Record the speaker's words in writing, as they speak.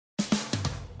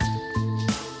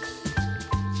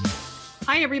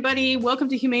Hi, everybody. Welcome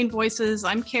to Humane Voices.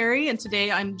 I'm Carrie, and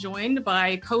today I'm joined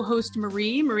by co-host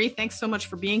Marie. Marie, thanks so much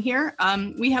for being here.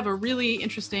 We have a really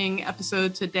interesting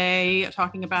episode today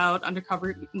talking about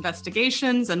undercover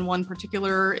investigations and one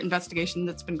particular investigation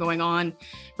that's been going on.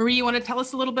 Marie, you want to tell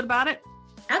us a little bit about it?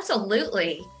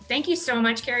 Absolutely. Thank you so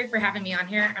much, Carrie, for having me on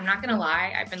here. I'm not going to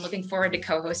lie. I've been looking forward to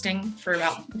co-hosting for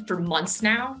months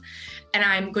now, and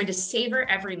I'm going to savor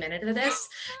every minute of this,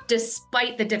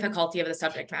 despite the difficulty of the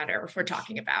subject matter we're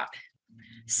talking about.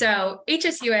 So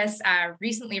HSUS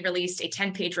recently released a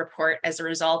 10-page report as a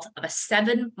result of a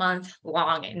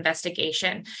 7-month-long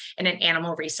investigation in an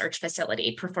animal research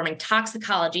facility performing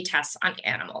toxicology tests on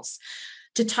animals.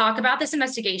 To talk about this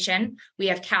investigation, we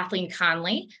have Kathleen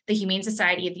Conley, the Humane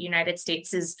Society of the United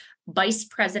States' Vice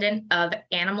President of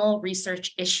Animal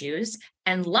Research Issues,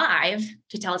 and live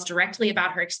to tell us directly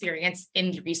about her experience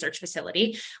in the research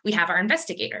facility, we have our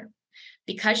investigator.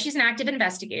 Because she's an active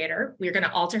investigator, we're going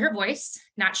to alter her voice,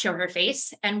 not show her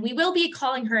face, and we will be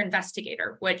calling her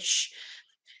investigator, which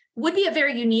would be a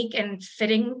very unique and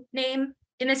fitting name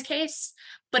in this case,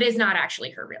 but is not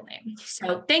actually her real name.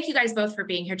 So thank you guys both for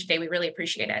being here today. We really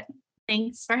appreciate it.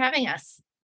 Thanks for having us.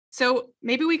 So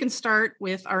maybe we can start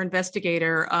with our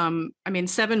investigator.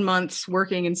 7 months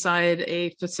working inside a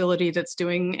facility that's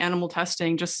doing animal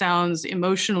testing just sounds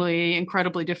emotionally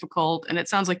incredibly difficult. And it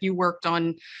sounds like you worked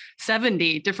on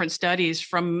 70 different studies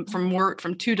from 24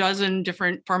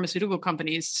 different pharmaceutical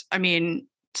companies.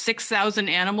 6,000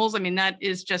 animals. That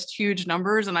is just huge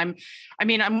numbers. And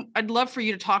I'd love for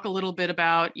you to talk a little bit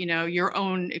about, your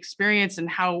own experience and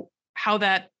how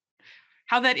that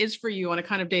is for you on a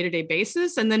kind of day-to-day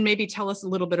basis. And then maybe tell us a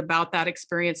little bit about that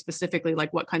experience specifically,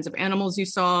 like what kinds of animals you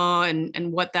saw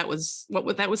and what that was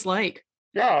like.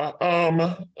 Yeah.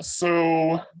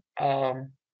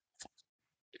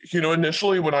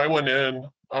 Initially when I went in,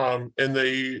 and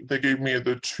they gave me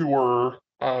the tour,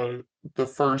 the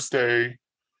first day,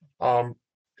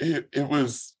 it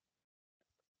was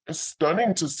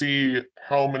stunning to see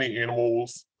how many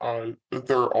animals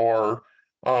there are.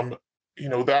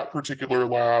 That particular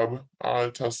lab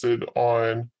tested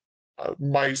on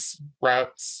mice,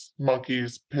 rats,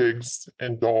 monkeys, pigs,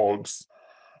 and dogs.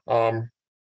 And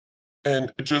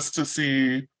just to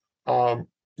see,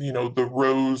 the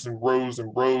rows and rows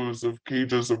and rows of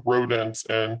cages of rodents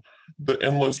and the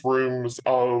endless rooms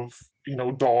of,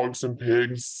 dogs and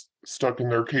pigs stuck in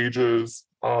their cages,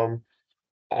 all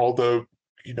the,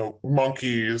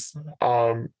 monkeys,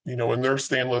 in their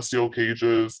stainless steel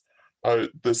cages,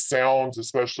 the sounds,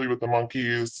 especially with the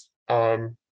monkeys,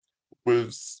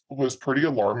 was pretty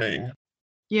alarming.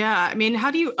 Yeah.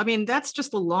 That's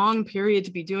just a long period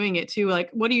to be doing it too. Like,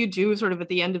 what do you do sort of at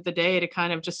the end of the day to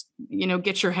kind of just,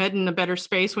 get your head in a better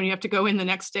space when you have to go in the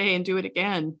next day and do it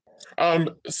again?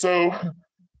 So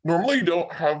normally you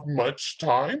don't have much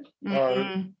time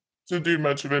to do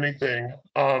much of anything.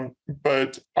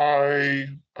 But I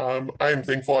am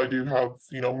thankful I do have,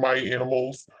 my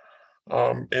animals.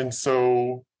 And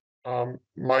so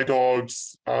my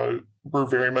dogs were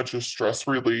very much a stress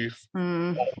relief,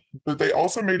 but they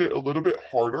also made it a little bit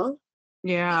harder.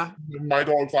 Yeah. My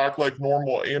dogs act like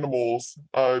normal animals,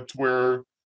 to where,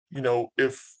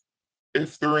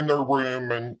 if they're in their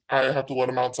room and I have to let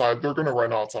them outside, they're going to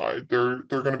run outside. They're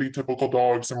going to be typical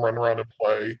dogs and run around and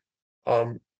play.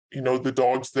 The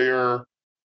dogs there,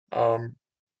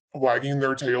 wagging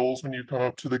their tails when you come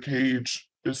up to the cage.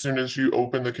 As soon as you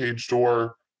open the cage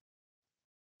door,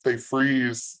 they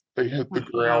freeze, they hit the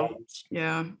ground.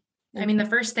 Yeah. The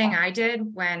first thing I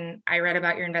did when I read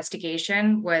about your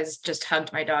investigation was just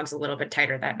hugged my dogs a little bit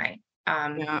tighter that night.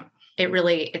 Yeah.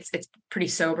 It's pretty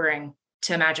sobering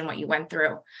to imagine what you went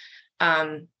through.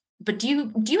 But do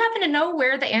you happen to know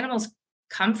where the animals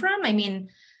come from?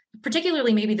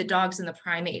 Particularly maybe the dogs and the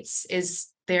primates. Is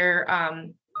there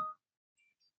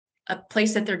a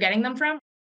place that they're getting them from?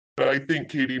 I think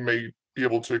Katie may be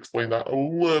able to explain that a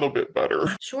little bit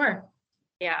better. Sure.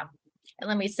 Yeah. And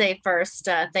let me say first,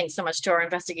 thanks so much to our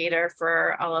investigator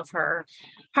for all of her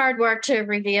hard work to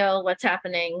reveal what's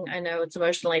happening. I know it's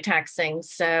emotionally taxing.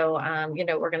 So,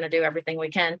 we're going to do everything we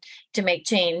can to make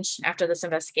change after this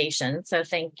investigation. So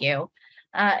thank you.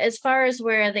 As far as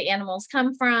where the animals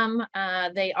come from,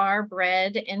 they are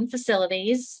bred in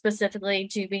facilities specifically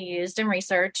to be used in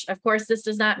research. Of course, this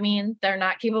does not mean they're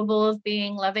not capable of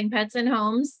being loving pets in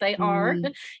homes. They are.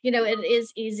 It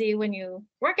is easy when you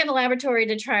work in a laboratory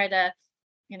to try to,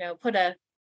 put a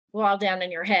wall down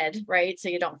in your head, right? So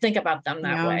you don't think about them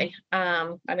that way.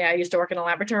 I used to work in a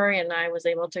laboratory and I was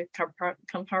able to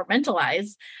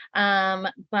compartmentalize.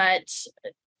 But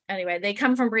anyway, they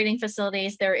come from breeding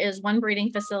facilities. There is one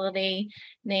breeding facility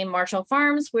named Marshall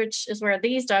Farms, which is where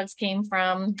these dogs came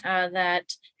from,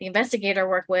 that the investigator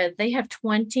worked with. They have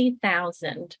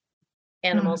 20,000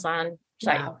 animals on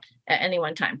site at any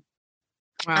one time.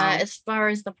 Wow. As far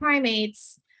as the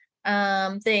primates,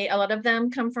 a lot of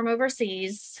them come from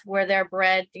overseas where they're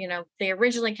bred. They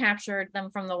originally captured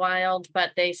them from the wild,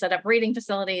 but they set up breeding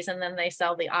facilities and then they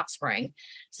sell the offspring.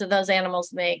 So those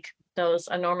animals make those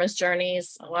enormous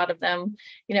journeys. A lot of them,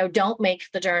 don't make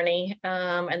the journey.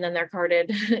 And then they're carted,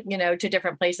 to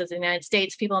different places in the United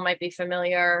States. People might be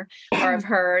familiar or have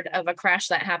heard of a crash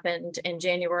that happened in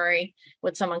January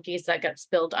with some monkeys that got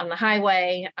spilled on the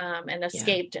highway, and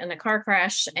escaped in a car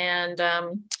crash. And,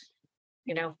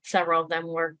 several of them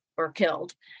were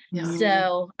killed. Yeah.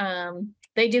 So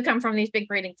they do come from these big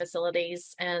breeding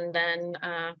facilities, and then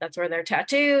that's where they're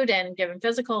tattooed and given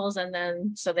physicals. And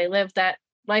then so they live that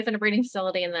life in a breeding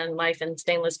facility and then life in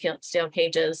stainless steel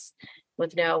cages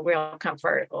with no real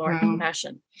comfort or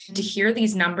compassion. To hear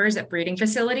these numbers at breeding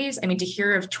facilities, I mean, to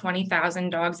hear of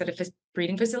 20,000 dogs at a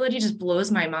breeding facility just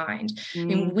blows my mind. I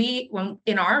mean, when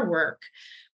in our work,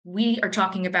 we are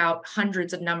talking about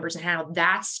hundreds of numbers and how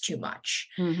that's too much.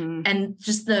 And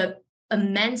just the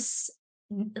immense,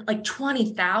 like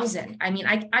 20,000. I mean,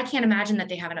 I can't imagine that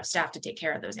they have enough staff to take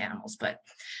care of those animals, but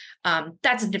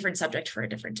that's a different subject for a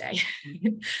different day.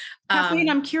 Kathleen,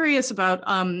 I'm curious about,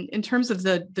 in terms of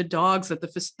the dogs at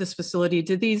this facility,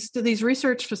 do these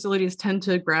research facilities tend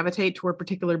to gravitate toward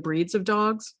particular breeds of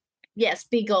dogs? Yes,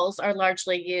 beagles are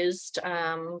largely used.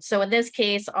 So in this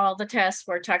case, all the tests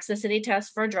were toxicity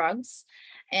tests for drugs,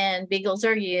 and beagles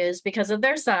are used because of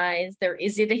their size. They're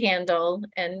easy to handle,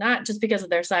 and not just because of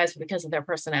their size, but because of their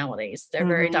personalities. They're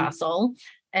very docile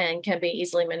and can be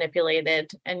easily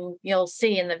manipulated. And you'll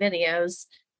see in the videos,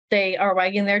 they are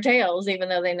wagging their tails, even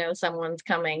though they know someone's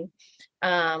coming,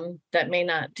 that may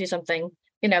not do something,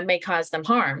 may cause them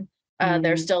harm.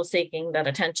 They're still seeking that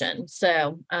attention.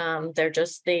 So they're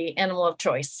just the animal of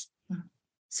choice.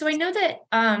 So I know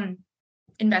that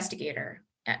investigator,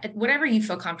 whatever you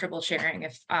feel comfortable sharing,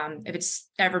 if it's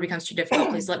ever becomes too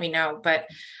difficult, please let me know. But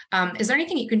is there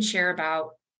anything you can share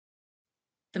about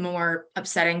the more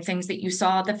upsetting things that you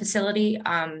saw at the facility,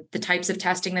 the types of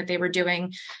testing that they were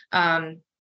doing, the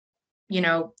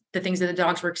things that the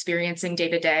dogs were experiencing day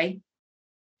to day,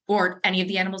 or any of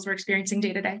the animals were experiencing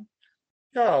day to day?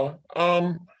 Yeah.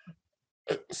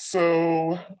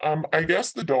 So I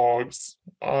guess the dogs,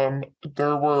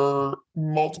 there were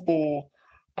multiple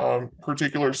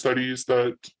particular studies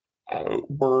that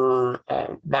were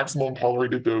maximum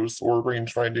tolerated dose or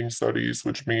range finding studies,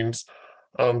 which means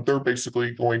they're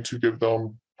basically going to give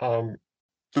them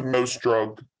the most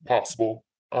drug possible.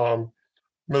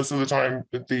 Most of the time,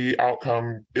 the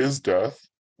outcome is death,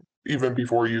 even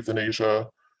before euthanasia.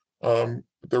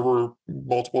 There were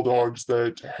multiple dogs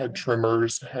that had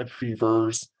tremors, had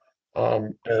fevers,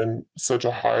 and such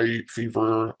a high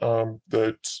fever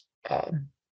that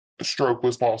a stroke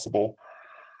was possible.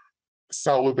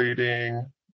 Salivating,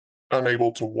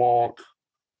 unable to walk.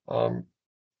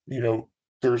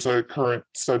 There's a current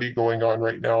study going on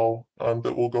right now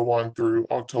that will go on through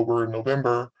October and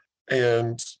November,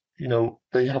 and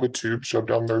they have a tube shoved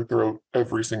down their throat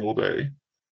every single day,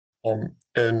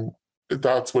 and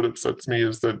that's what upsets me,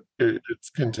 is that it's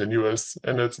continuous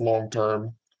and it's long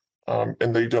term,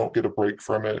 and they don't get a break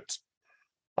from it.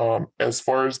 As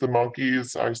far as the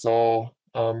monkeys, I saw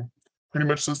pretty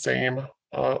much the same.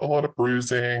 A lot of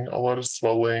bruising, a lot of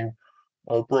swelling,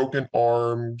 broken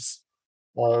arms,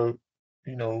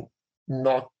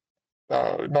 knocked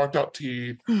out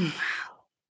teeth.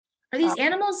 Are these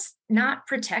animals not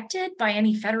protected by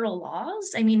any federal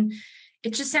laws? I mean,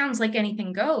 it just sounds like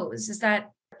anything goes. Is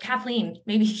that, Kathleen,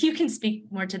 maybe you can speak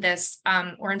more to this,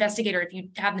 or investigator, if you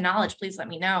have the knowledge, please let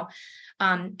me know.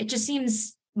 It just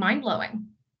seems mind-blowing.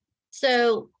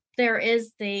 So there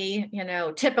is the,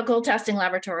 typical testing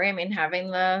laboratory. I mean,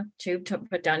 having the tube to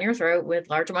put down your throat with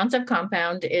large amounts of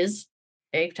compound is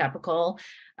a typical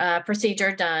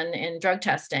procedure done in drug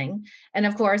testing. And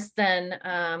of course, then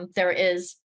there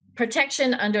is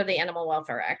protection under the Animal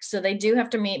Welfare Act. So they do have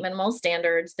to meet minimal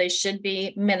standards. They should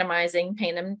be minimizing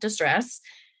pain and distress.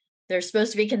 There's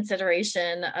supposed to be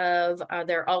consideration of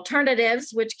their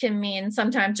alternatives, which can mean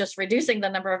sometimes just reducing the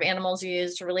number of animals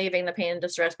used, relieving the pain and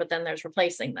distress, but then there's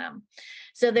replacing them.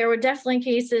 So there were definitely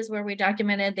cases where we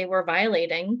documented they were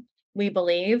violating we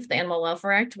believe the Animal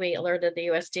Welfare Act. We alerted the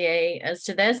USDA as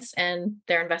to this, and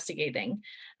they're investigating.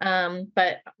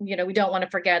 But we don't want to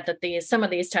forget that some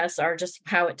of these tests are just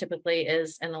how it typically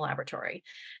is in the laboratory.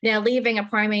 Now, leaving a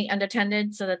primate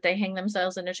unattended so that they hang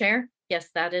themselves in a chair, yes,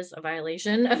 that is a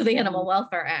violation of the Animal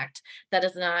Welfare Act. That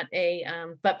is not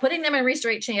but putting them in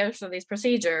restraint chairs for these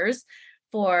procedures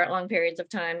for long periods of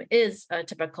time is a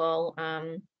typical,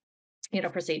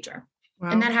 procedure.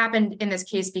 Wow. And that happened in this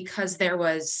case because there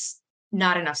was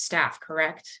not enough staff,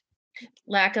 correct?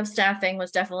 Lack of staffing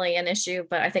was definitely an issue,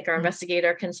 but I think our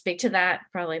investigator can speak to that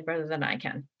probably better than I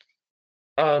can.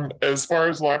 As far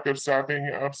as lack of staffing,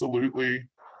 absolutely.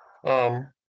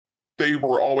 They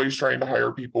were always trying to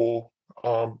hire people,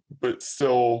 but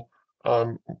still,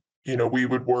 we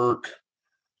would work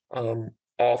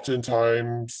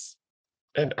oftentimes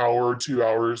an hour, 2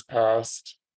 hours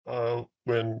past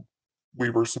when we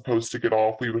were supposed to get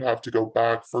off. We would have to go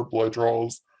back for blood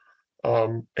draws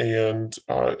and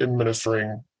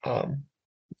administering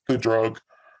the drug.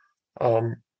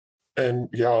 And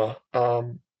yeah,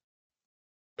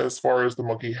 as far as the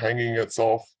monkey hanging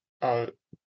itself, the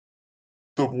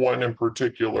one in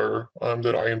particular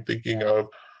that I am thinking of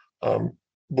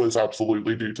was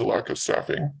absolutely due to lack of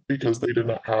staffing, because they did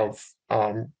not have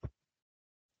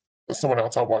someone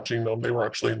outside watching them. They were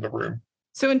actually in the room.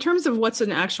 So in terms of what's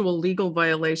an actual legal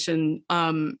violation,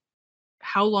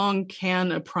 how long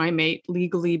can a primate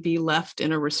legally be left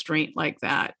in a restraint like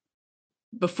that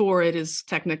before it is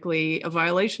technically a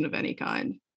violation of any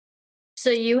kind? So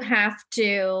you have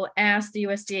to ask the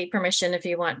USDA permission if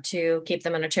you want to keep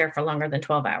them in a chair for longer than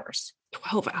 12 hours.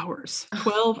 12 hours.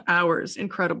 12 hours.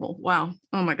 Incredible. Wow.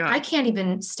 Oh my God. I can't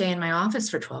even stay in my office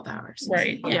for 12 hours.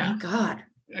 Right. Oh Yeah. my God.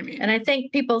 And I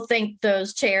think people think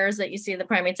those chairs that you see the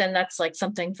primates in, that's like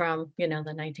something from, the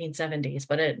 1970s,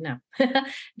 but no,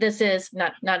 this is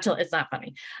not till it's not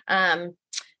funny.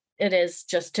 It is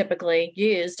just typically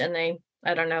used, and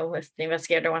I don't know if the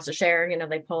investigator wants to share,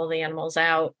 they pull the animals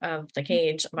out of the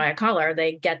cage by a collar.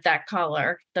 They get that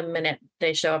collar the minute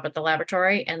they show up at the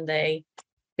laboratory, and they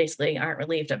basically aren't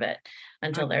relieved of it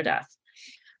until their death.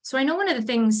 So I know one of the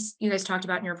things you guys talked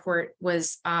about in your report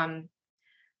was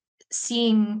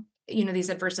seeing, these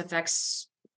adverse effects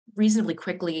reasonably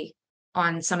quickly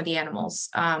on some of the animals,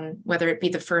 whether it be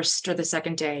the first or the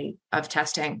second day of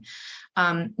testing.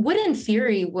 What in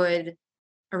theory would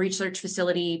a research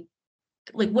facility,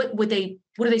 what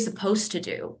are they supposed to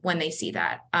do when they see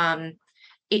that? Are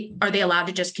they allowed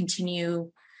to just continue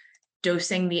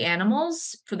dosing the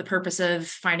animals for the purpose of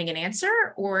finding an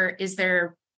answer? Or is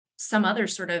there some other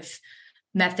sort of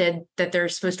method that they're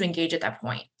supposed to engage at that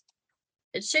point?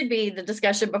 It should be the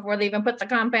discussion before they even put the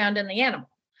compound in the animal.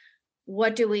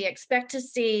 What do we expect to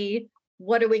see?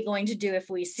 What are we going to do if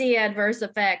we see adverse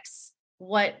effects?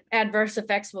 What adverse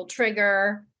effects will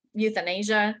trigger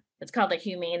euthanasia? It's called a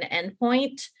humane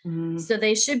endpoint. Mm-hmm. So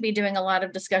they should be doing a lot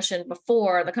of discussion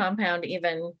before the compound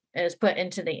even is put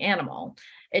into the animal.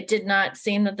 It did not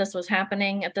seem that this was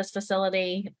happening at this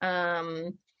facility.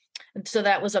 So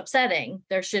that was upsetting.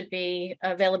 There should be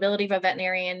availability of a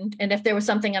veterinarian. And if there was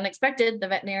something unexpected, the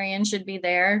veterinarian should be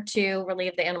there to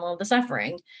relieve the animal of the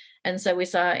suffering. And so we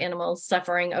saw animals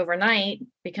suffering overnight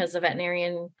because the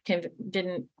veterinarian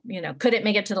couldn't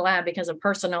make it to the lab because of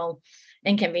personal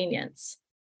inconvenience.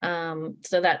 So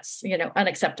that's,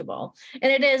 unacceptable.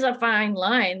 And it is a fine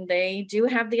line. They do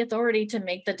have the authority to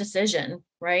make the decision,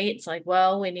 right? It's like,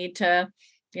 well, we need to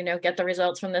get the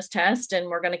results from this test, and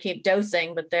we're going to keep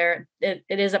dosing, but it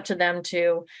is up to them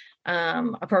to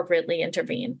appropriately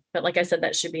intervene. But like I said,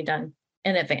 that should be done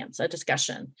in advance, a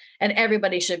discussion, and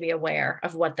everybody should be aware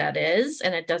of what that is.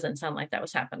 And it doesn't sound like that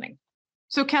was happening.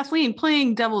 So Kathleen,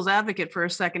 playing devil's advocate for a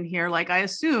second here, I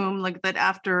assume that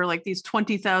after these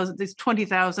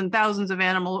 20,000, thousands of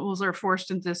animals are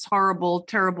forced into this horrible,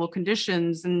 terrible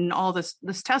conditions, and all this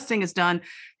testing is done,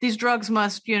 these drugs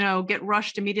must, get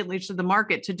rushed immediately to the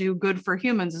market to do good for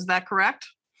humans. Is that correct?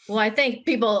 Well, I think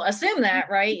people assume that,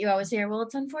 right? You always hear, well,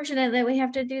 it's unfortunate that we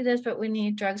have to do this, but we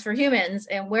need drugs for humans.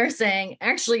 And we're saying,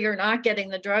 actually, you're not getting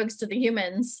the drugs to the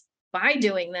humans by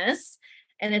doing this.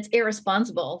 And it's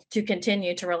irresponsible to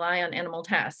continue to rely on animal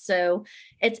tests. So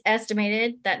it's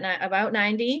estimated that about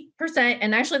 90%,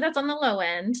 and actually that's on the low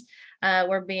end,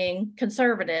 we're being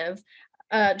conservative,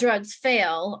 drugs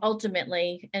fail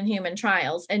ultimately in human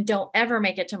trials and don't ever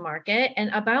make it to market.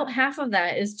 And about half of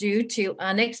that is due to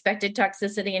unexpected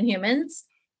toxicity in humans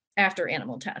after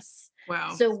animal tests.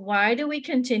 Wow. So why do we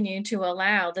continue to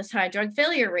allow this high drug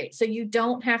failure rate? So you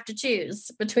don't have to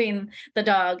choose between the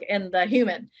dog and the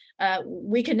human.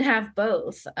 We can have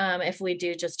both if we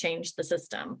do just change the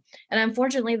system. And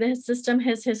unfortunately, the system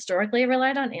has historically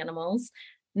relied on animals.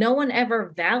 No one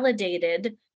ever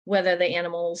validated whether the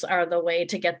animals are the way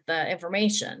to get the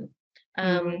information.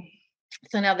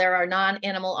 So now there are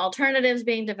non-animal alternatives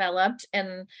being developed,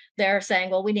 and they're saying,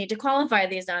 well, we need to qualify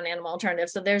these non-animal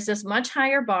alternatives. So there's this much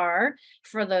higher bar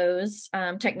for those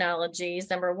technologies,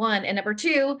 number one. And number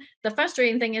two, the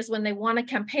frustrating thing is when they want to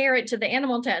compare it to the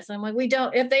animal test. I'm like, we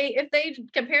don't, if they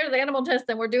compare to the animal test,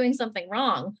 then we're doing something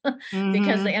wrong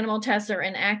because the animal tests are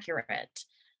inaccurate.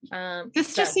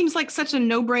 This just seems like such a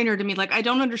no-brainer to me. Like, I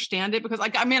don't understand it because,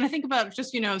 like, I mean, I think about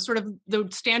just, sort of the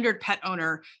standard pet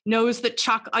owner knows that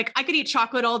like I could eat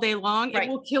chocolate all day long. It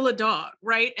will kill a dog.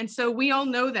 Right. And so we all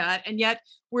know that. And yet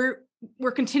we're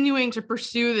continuing to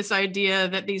pursue this idea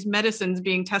that these medicines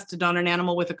being tested on an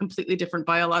animal with a completely different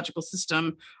biological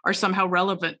system are somehow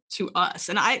relevant to us.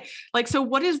 And so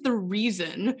what is the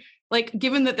reason, like,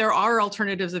 given that there are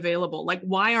alternatives available, like,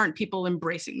 why aren't people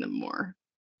embracing them more?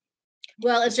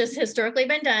 Well, it's just historically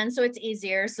been done, so it's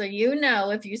easier. So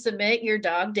if you submit your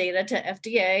dog data to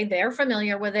FDA, they're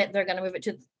familiar with it. They're going to move it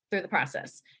through the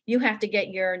process. You have to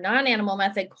get your non-animal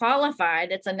method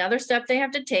qualified. It's another step they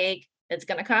have to take. It's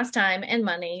going to cost time and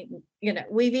money.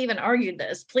 We've even argued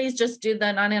this. Please just do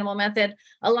the non-animal method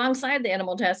alongside the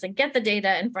animal test and get the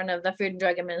data in front of the Food and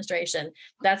Drug Administration.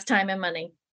 That's time and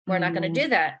money. We're not going to do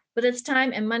that, but it's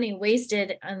time and money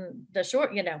wasted on the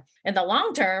short, in the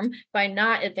long term by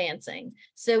not advancing.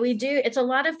 So it's a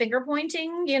lot of finger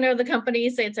pointing. The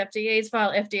companies say it's FDA's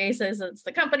fault. FDA says it's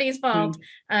the company's fault.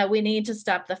 We need to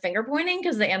stop the finger pointing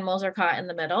because the animals are caught in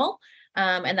the middle.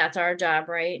 And that's our job,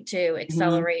 right? To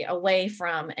accelerate away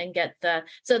from and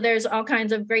so there's all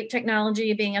kinds of great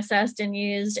technology being assessed and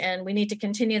used, and we need to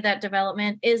continue that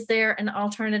development. Is there an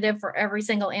alternative for every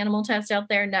single animal test out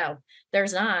there? No,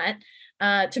 there's not,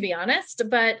 to be honest,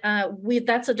 but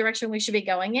that's the direction we should be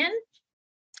going in.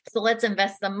 So let's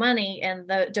invest the money in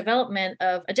the development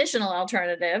of additional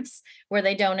alternatives where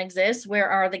they don't exist. Where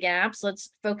are the gaps?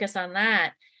 Let's focus on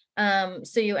that.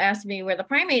 So you asked me where the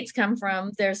primates come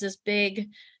from. There's this big,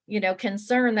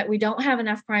 concern that we don't have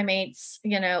enough primates,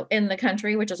 in the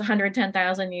country, which is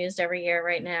 110,000 used every year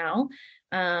right now.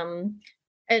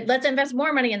 Let's invest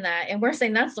more money in that. And we're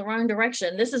saying that's the wrong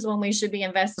direction. This is when we should be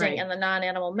investing in the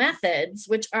non-animal methods,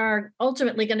 which are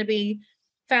ultimately going to be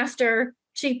faster,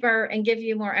 cheaper, and give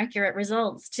you more accurate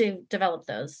results to develop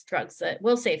those drugs that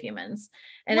will save humans.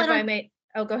 And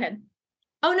go ahead.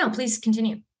 Oh, no, please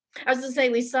continue. I was going to say,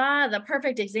 we saw the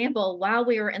perfect example while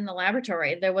we were in the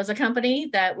laboratory. There was a company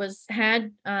that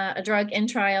had a drug in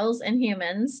trials in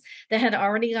humans that had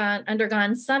already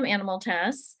undergone some animal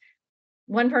tests.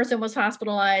 One person was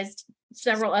hospitalized.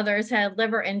 Several others had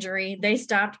liver injury. They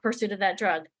stopped pursuit of that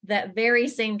drug. That very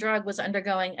same drug was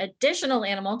undergoing additional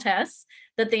animal tests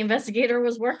that the investigator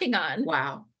was working on.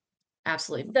 Wow.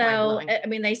 Absolutely. So, I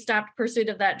mean, they stopped pursuit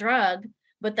of that drug.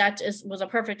 But that was a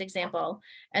perfect example.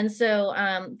 And so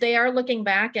they are looking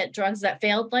back at drugs that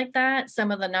failed like that.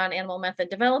 Some of the non-animal method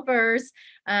developers,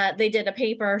 they did a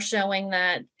paper showing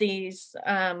that these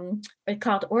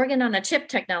called organ on a chip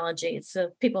technology.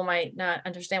 So people might not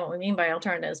understand what we mean by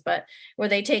alternatives, but where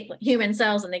they take human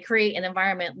cells and they create an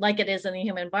environment like it is in the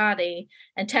human body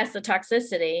and test the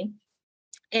toxicity.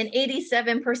 And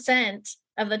 87%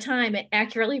 of the time it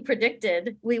accurately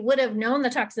predicted we would have known the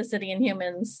toxicity in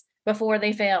humans before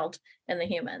they failed in the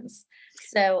humans.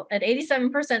 So an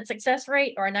 87% success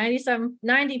rate or a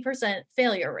 90%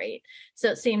 failure rate. So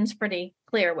it seems pretty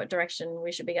clear what direction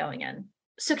we should be going in.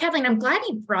 So Kathleen, I'm glad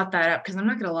you brought that up because I'm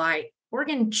not going to lie,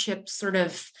 organ chips sort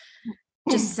of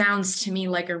just sounds to me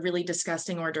like a really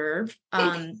disgusting hors d'oeuvre.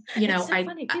 It's so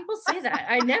funny. People say that.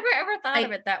 I never ever thought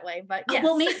of it that way, but yes.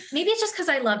 Well, maybe it's just because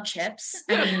I love chips.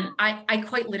 I mean, I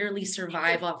quite literally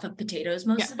survive off of potatoes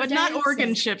most of the but day. Not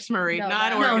organ chips, Marie.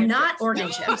 Not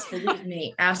organ chips. Believe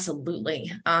me,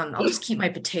 absolutely. I'll just keep my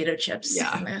potato chips.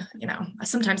 Yeah.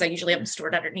 Sometimes I usually have them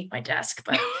stored underneath my desk,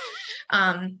 but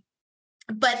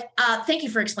thank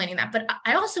you for explaining that. But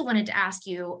I also wanted to ask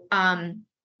you,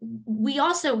 we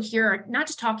also here not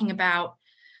just talking about,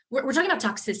 we're talking about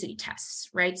toxicity tests,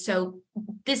 right? So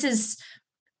this is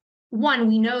one,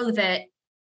 we know that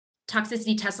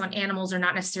toxicity tests on animals are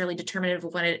not necessarily determinative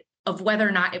of whether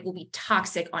or not it will be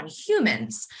toxic on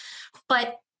humans.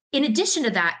 But in addition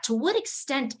to that, to what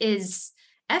extent is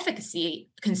efficacy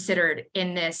considered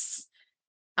in this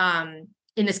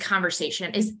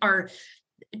conversation?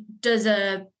 Does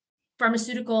a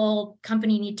pharmaceutical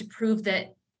company need to prove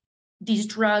that these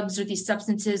drugs or these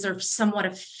substances are somewhat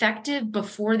effective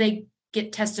before they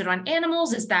get tested on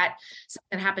animals? Is that something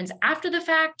that happens after the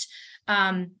fact?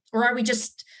 Or are we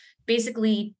just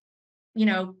basically,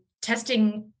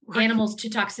 testing animals to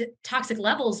toxic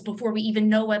levels before we even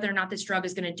know whether or not this drug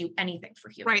is going to do anything for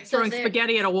humans? Right, throwing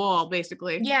spaghetti at a wall,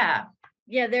 basically. Yeah.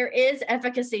 Yeah, there is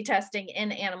efficacy testing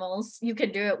in animals. You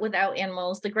can do it without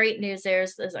animals. The great news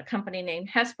there's a company named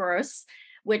HSUS,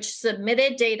 which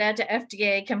submitted data to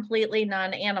FDA completely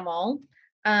non-animal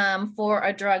for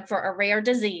a drug for a rare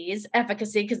disease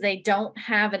efficacy, because they don't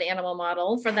have an animal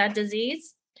model for that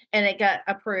disease. And it got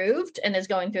approved and is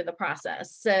going through the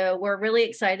process. So we're really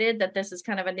excited that this is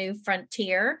kind of a new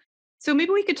frontier. So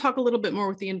maybe we could talk a little bit more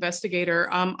with the investigator.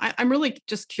 I'm really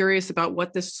just curious about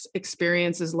what this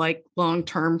experience is like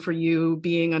long-term for you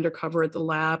being undercover at the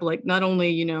lab, like not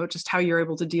only, just how you're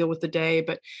able to deal with the day,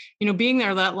 but, being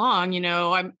there that long,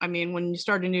 I mean, when you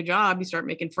start a new job, you start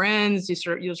making friends,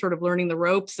 you're sort of learning the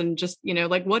ropes and just,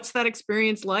 like, what's that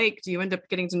experience like? Do you end up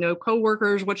getting to know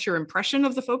coworkers? What's your impression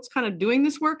of the folks kind of doing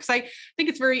this work? Because I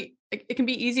think it can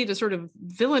be easy to sort of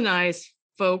villainize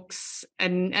folks,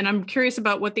 and I'm curious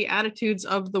about what the attitudes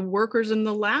of the workers in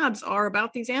the labs are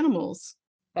about these animals.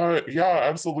 Yeah,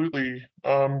 absolutely.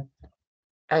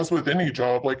 As with any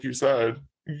job, like you said,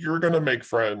 you're gonna make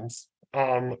friends.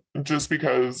 Just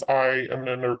because I am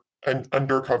an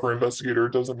undercover investigator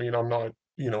doesn't mean I'm not,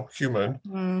 human.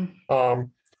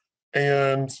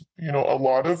 And a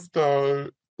lot of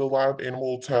the lab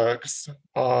animal techs,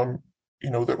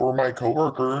 that were my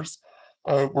coworkers,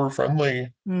 were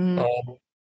friendly.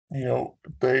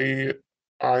 They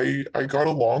I got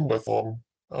along with them.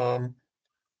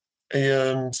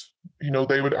 And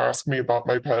they would ask me about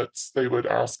my pets, they would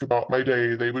ask about my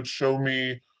day, they would show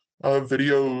me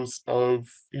videos of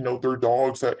their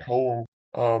dogs at home,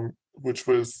 which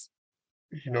was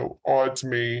odd to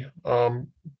me.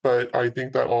 But I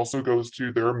think that also goes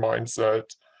to their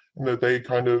mindset, and that they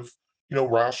kind of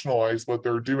rationalize what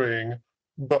they're doing.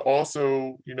 But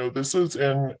also, this is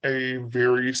in a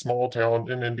very small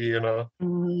town in Indiana.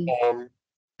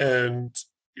 And,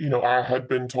 I had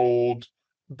been told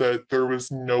that there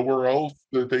was nowhere else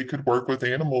that they could work with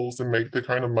animals and make the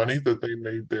kind of money that they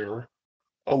made there.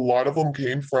 A lot of them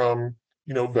came from,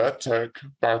 vet tech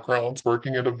backgrounds,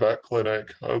 working at a vet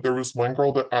clinic. There was one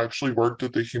girl that actually worked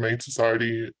at the Humane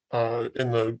Society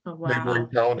in the neighboring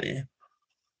county.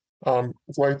 So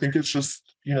I think it's just,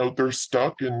 they're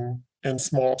stuck in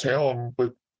small town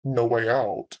with no way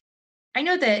out. I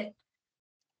know that,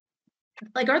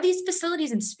 like, are these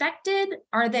facilities inspected?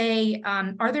 Are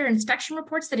there inspection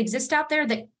reports that exist out there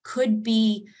that could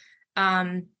be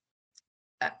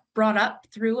brought up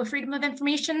through a Freedom of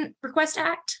Information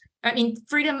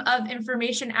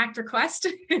Act request?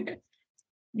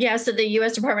 Yeah, so the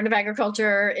U.S. Department of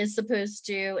Agriculture is supposed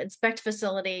to inspect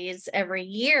facilities every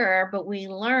year, but we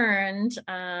learned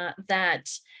that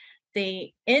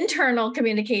the internal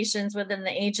communications within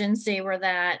the agency were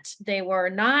that they were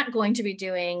not going to be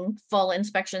doing full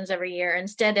inspections every year.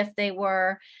 Instead, if the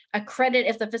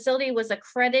facility was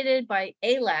accredited by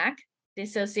ALAC, the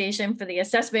Association for the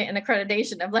Assessment and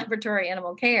Accreditation of Laboratory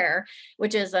Animal Care,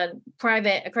 which is a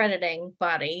private accrediting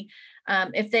body,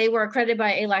 if they were accredited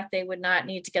by ALAC, they would not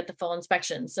need to get the full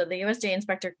inspection. So the USDA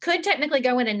inspector could technically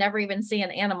go in and never even see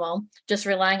an animal, just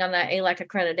relying on that ALAC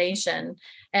accreditation.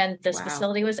 And this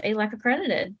facility was ALAC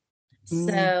accredited.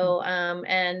 So,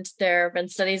 and there have been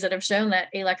studies that have shown that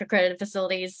ALAC accredited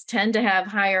facilities tend to have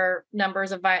higher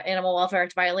numbers of Animal Welfare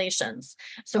Act violations.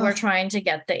 So we're trying to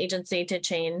get the agency to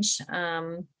change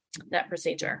that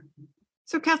procedure.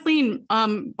 So Kathleen,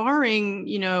 barring,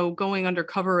 going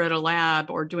undercover at a lab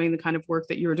or doing the kind of work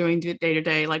that you're doing day to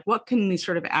day, like what can the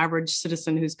sort of average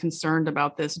citizen who's concerned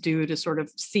about this do to sort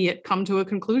of see it come to a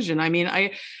conclusion? I mean,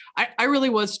 I really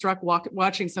was struck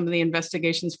watching some of the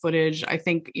investigations footage, I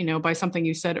think, by something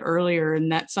you said earlier,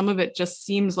 and that some of it just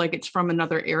seems like it's from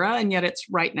another era, and yet it's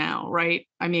right now, right?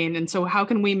 I mean, and so how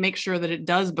can we make sure that it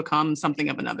does become something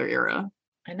of another era?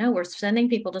 I know we're sending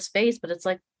people to space, but it's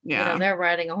like, they're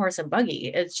riding a horse and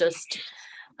buggy. It's just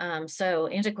so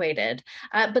antiquated.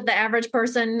 But the average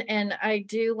person, and I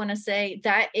do want to say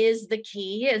that is the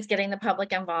key, is getting the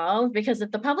public involved, because if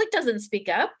the public doesn't speak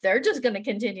up, they're just going to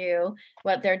continue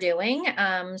what they're doing.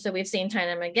 So we've seen time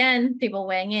and again, people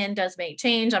weighing in does make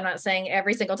change. I'm not saying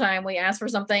every single time we ask for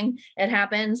something, it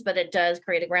happens, but it does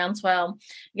create a groundswell.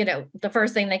 The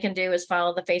first thing they can do is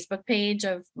follow the Facebook page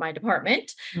of my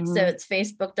department. So it's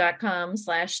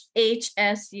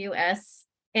facebook.com/HSUS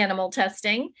animal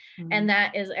testing. And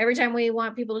that is every time we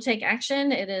want people to take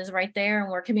action, it is right there,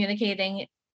 and we're communicating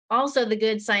also the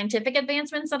good scientific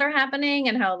advancements that are happening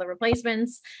and how the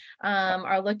replacements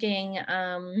are looking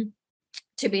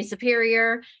to be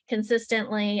superior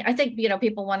consistently. I think,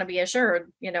 people want to be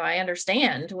assured, I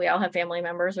understand we all have family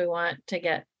members. We want to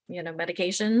get,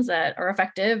 medications that are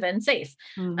effective and safe.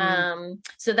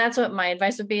 So that's what my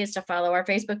advice would be, is to follow our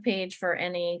Facebook page for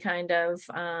any kind of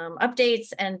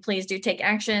updates, and please do take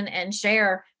action and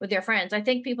share with your friends. I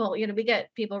think people, we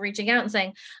get people reaching out and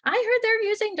saying, I heard they're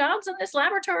using dogs in this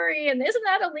laboratory and isn't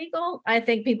that illegal? I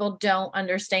think people don't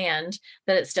understand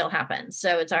that it still happens.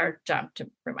 So it's our job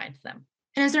to remind them.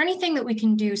 And is there anything that we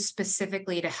can do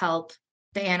specifically to help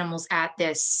the animals at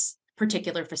this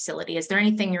particular facility? Is there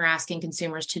anything you're asking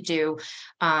consumers to do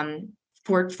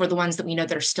for the ones that we know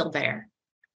that are still there?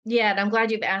 Yeah, and I'm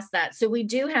glad you've asked that. So we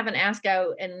do have an ask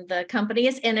out, and the company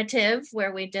is Inotiv,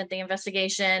 where we did the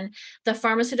investigation. The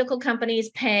pharmaceutical companies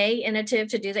pay Inotiv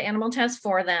to do the animal test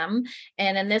for them.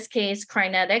 And in this case,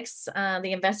 Crinetics,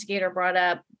 the investigator brought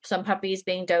up some puppies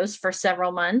being dosed for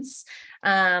several months.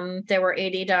 There were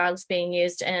 80 dogs being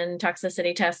used in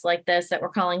toxicity tests like this that were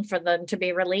calling for them to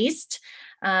be released.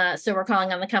 So we're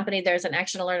calling on the company. There's an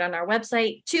action alert on our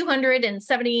website.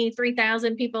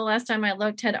 273,000 people, last time I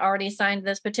looked, had already signed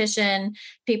this petition.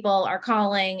 People are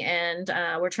calling, and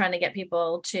we're trying to get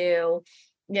people to,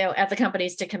 at the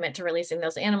companies, to commit to releasing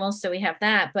those animals. So we have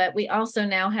that, but we also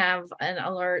now have an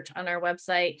alert on our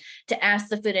website to ask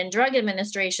the Food and Drug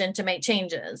Administration to make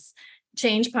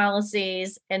change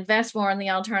policies, invest more in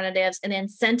the alternatives, and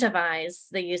incentivize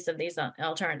the use of these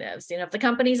alternatives. If the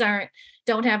companies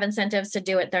don't have incentives to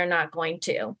do it, they're not going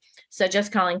to. So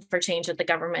just calling for change at the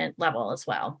government level as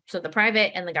well. So the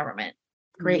private and the government.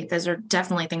 Great. Those are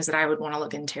definitely things that I would want to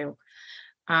look into.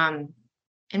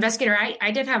 Investigator,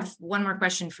 I did have one more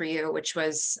question for you, which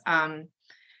was,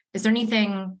 is there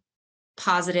anything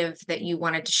positive that you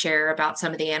wanted to share about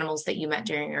some of the animals that you met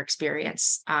during your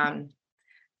experience? I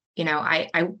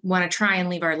want to try and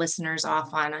leave our listeners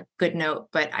off on a good note,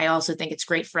 but I also think it's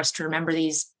great for us to remember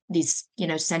these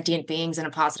sentient beings in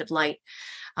a positive light.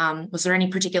 Was there any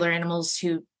particular animals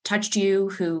who touched you,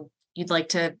 who you'd like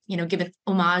to, give an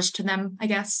homage to them, I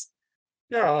guess?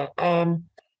 Yeah,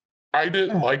 I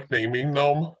didn't like naming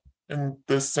them, and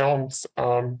this sounds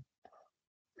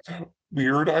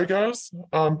weird, I guess,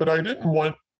 but I didn't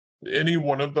want any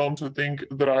one of them to think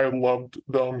that I loved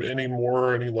them any more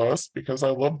or any less, because I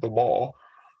loved them all.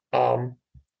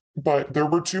 But there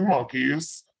were two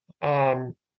monkeys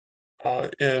in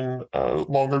a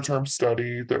longer term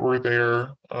study that were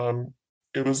there.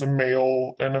 It was a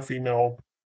male and a female.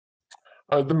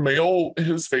 The male,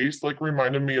 his face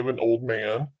reminded me of an old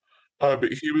man, but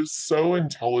he was so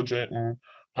intelligent, and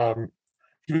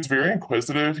he was very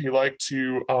inquisitive. He liked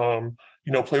to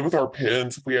play with our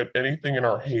pens. If we had anything in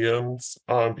our hands,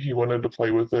 he wanted to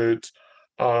play with it.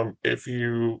 If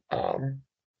you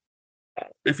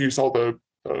saw the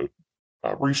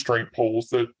restraint poles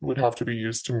that would have to be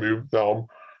used to move them,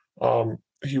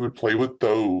 he would play with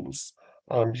those.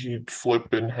 He'd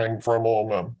flip and hang from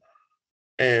them.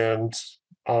 And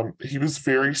he was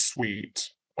very sweet,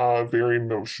 very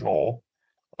emotional.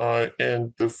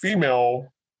 And the female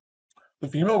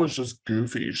was just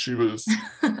goofy. She was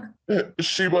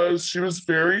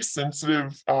very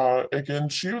sensitive. Again,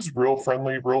 she was real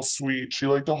friendly, real sweet. She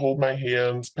liked to hold my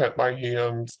hands, pet my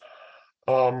hands.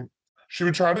 She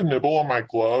would try to nibble on my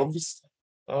gloves.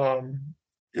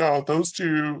 Yeah, those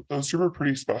two were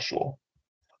pretty special.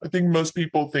 I think most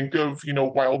people think of,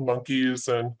 wild monkeys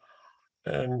and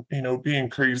being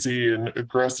crazy and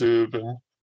aggressive, and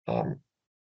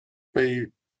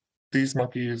these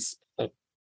monkeys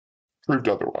proved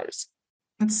otherwise.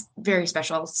 That's very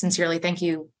special. Sincerely, thank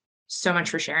you so much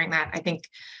for sharing that. I think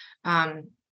that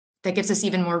gives us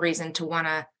even more reason to want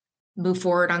to move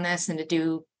forward on this and to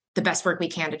do the best work we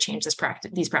can to change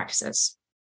these practices.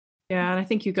 Yeah, and I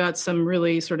think you got some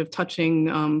really sort of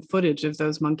touching footage of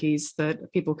those monkeys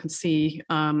that people can see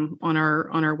on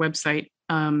our website.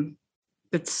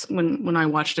 It's when I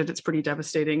watched it, it's pretty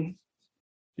devastating.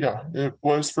 Yeah, it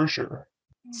was for sure.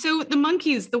 So the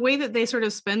monkeys, the way that they sort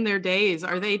of spend their days,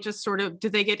 are they just do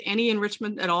they get any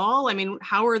enrichment at all? I mean,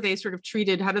 how are they sort of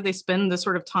treated? How do they spend the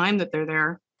sort of time that they're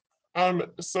there?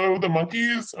 So the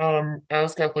monkeys,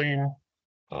 as Kathleen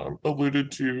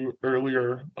alluded to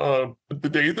earlier, the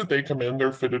day that they come in,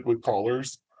 they're fitted with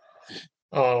collars,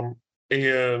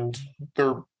 and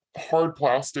they're hard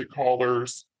plastic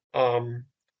collars, and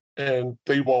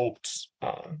they won't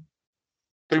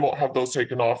have those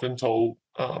taken off until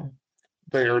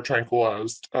they are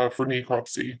tranquilized for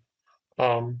necropsy.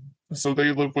 So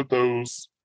they live with those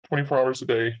 24 hours a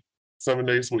day, 7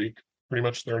 days a week, pretty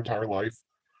much their entire life.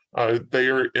 They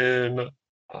are in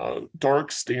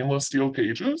dark stainless steel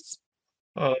cages,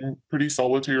 pretty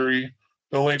solitary.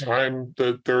 The only time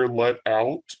that they're let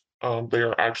out, they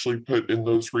are actually put in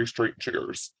those restraint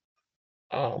chairs.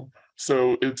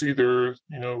 So it's either,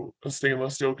 a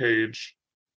stainless steel cage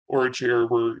or a chair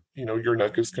where, your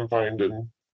neck is confined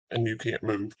and you can't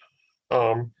move.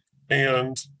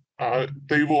 And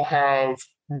they will have,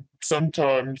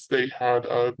 sometimes they had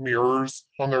mirrors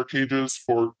on their cages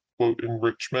for quote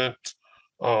enrichment.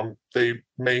 They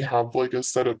may have like a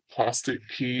set of plastic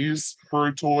keys for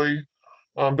a toy.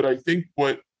 But I think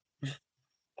what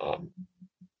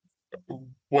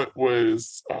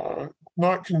was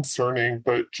not concerning,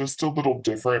 but just a little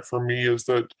different for me is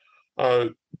that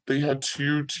they had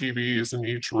 2 TVs in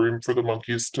each room for the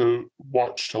monkeys to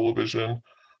watch television,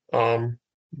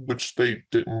 which they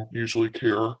didn't usually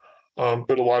care.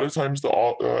 But a lot of times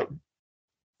the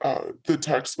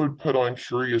techs would put on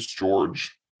Curious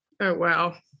George. Oh,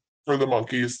 wow. For the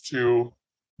monkeys to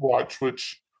watch,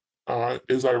 which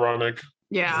is ironic.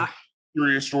 Yeah.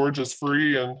 Curious George is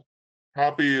free and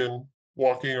happy and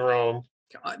walking around.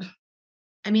 God.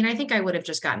 I mean, I think I would have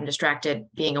just gotten distracted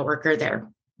being a worker there,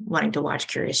 wanting to watch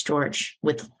Curious George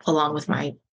along with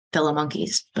my fellow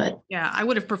monkeys. But yeah, I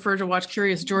would have preferred to watch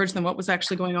Curious George than what was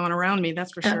actually going on around me.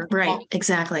 That's for sure. Right.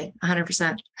 Exactly.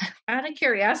 100%. Out of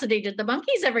curiosity, did the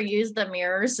monkeys ever use the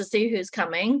mirrors to see who's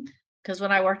coming? Because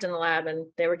when I worked in the lab and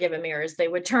they were given mirrors, they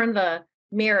would turn the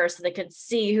mirror so they could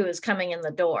see who was coming in the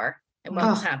door and what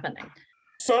was happening.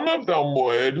 Some of them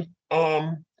would,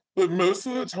 but most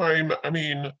of the time, I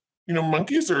mean,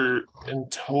 monkeys are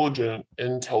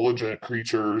intelligent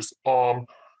creatures.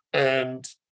 And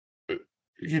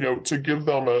to give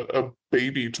them a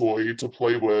baby toy to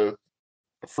play with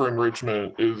for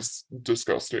enrichment is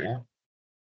disgusting.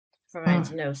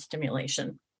 Provides no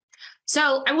stimulation.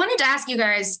 So I wanted to ask you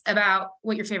guys about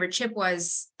what your favorite chip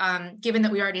was, given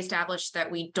that we already established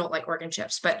that we don't like organ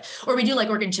chips, or we do like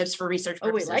organ chips for research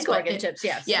purposes. We like organ chips,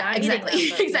 yes. Yeah,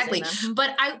 exactly. Exactly.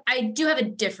 But I do have a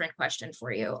different question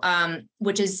for you,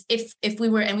 which is if we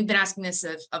were, and we've been asking this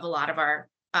of a lot of our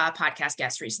podcast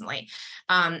guests recently,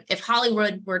 if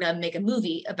Hollywood were to make a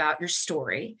movie about your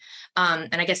story,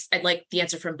 and I guess I'd like the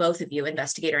answer from both of you,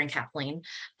 Investigator and Kathleen,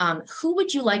 who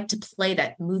would you like to play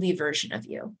that movie version of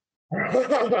you?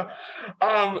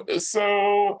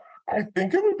 So I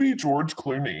think it would be George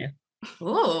Clooney.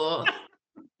 Ooh.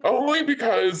 Only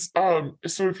because so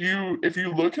if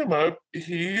you look him up,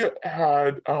 he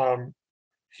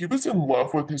was in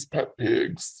love with his pet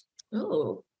pigs.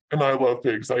 Ooh. And I love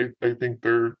pigs. I think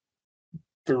they're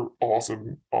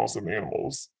awesome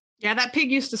animals. Yeah, that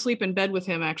pig used to sleep in bed with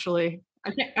him, actually.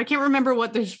 I can't remember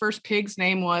what his first pig's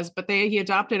name was, but he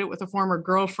adopted it with a former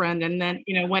girlfriend. And then,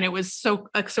 when it was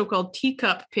a so-called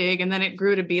teacup pig, and then it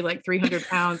grew to be like 300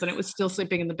 pounds and it was still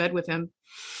sleeping in the bed with him.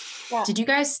 Yeah. Did you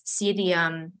guys see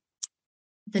the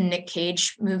Nick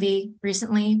Cage movie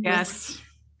recently? Yes.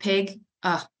 Pig.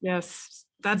 Yes.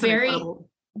 That's very incredible.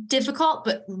 Difficult,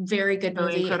 but very good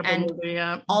movie. And movie,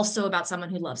 yeah. Also about someone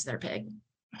who loves their pig.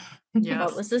 Yeah.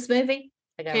 What was this movie?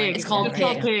 Pig. It's called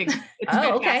Pig. It's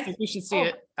fantastic. Okay. You should see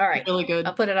it. All right. It's really good.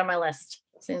 I'll put it on my list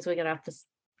as soon as we get off this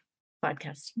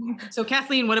podcast. So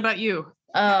Kathleen, what about you?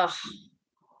 I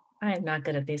am not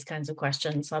good at these kinds of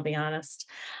questions, I'll be honest.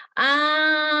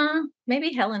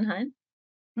 Maybe Helen Hunt.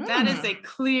 That is a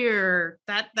clear,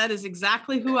 that is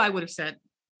exactly who I would have said.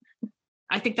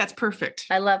 I think that's perfect.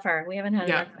 I love her. We haven't had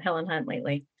enough Helen Hunt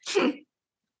lately.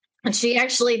 And she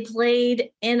actually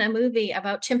played in a movie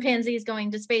about chimpanzees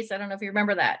going to space. I don't know if you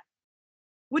remember that.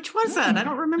 Which was that? I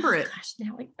don't remember it. Gosh,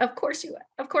 now of course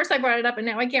I brought it up and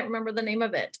now I can't remember the name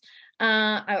of it.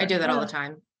 I do that all the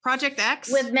time. Project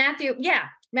X? With Matthew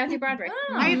Broderick.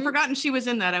 Oh. I had forgotten she was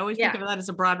in that. I always think of that as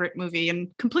a Broderick movie and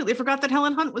completely forgot that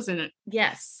Helen Hunt was in it.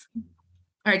 Yes.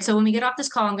 All right. So when we get off this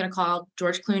call, I'm going to call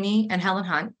George Clooney and Helen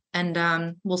Hunt,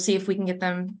 and we'll see if we can get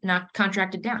them not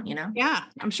contracted down, Yeah.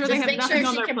 I'm sure they have nothing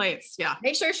on their plates. Yeah.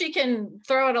 Make sure she can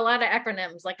throw out a lot of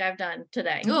acronyms like I've done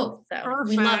today. Oh, so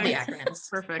we love the acronyms.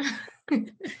 Perfect.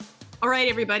 All right,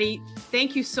 everybody.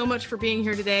 Thank you so much for being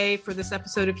here today for this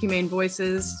episode of Humane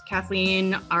Voices.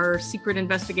 Kathleen, our secret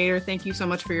investigator, thank you so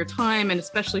much for your time and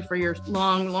especially for your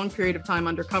long period of time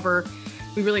undercover.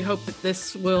 We really hope that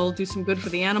this will do some good for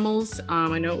the animals.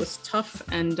 I know it was tough.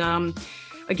 And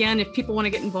again, if people want to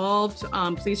get involved,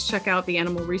 please check out the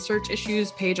Animal Research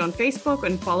Issues page on Facebook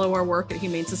and follow our work at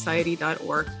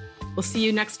humanesociety.org. We'll see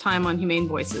you next time on Humane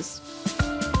Voices.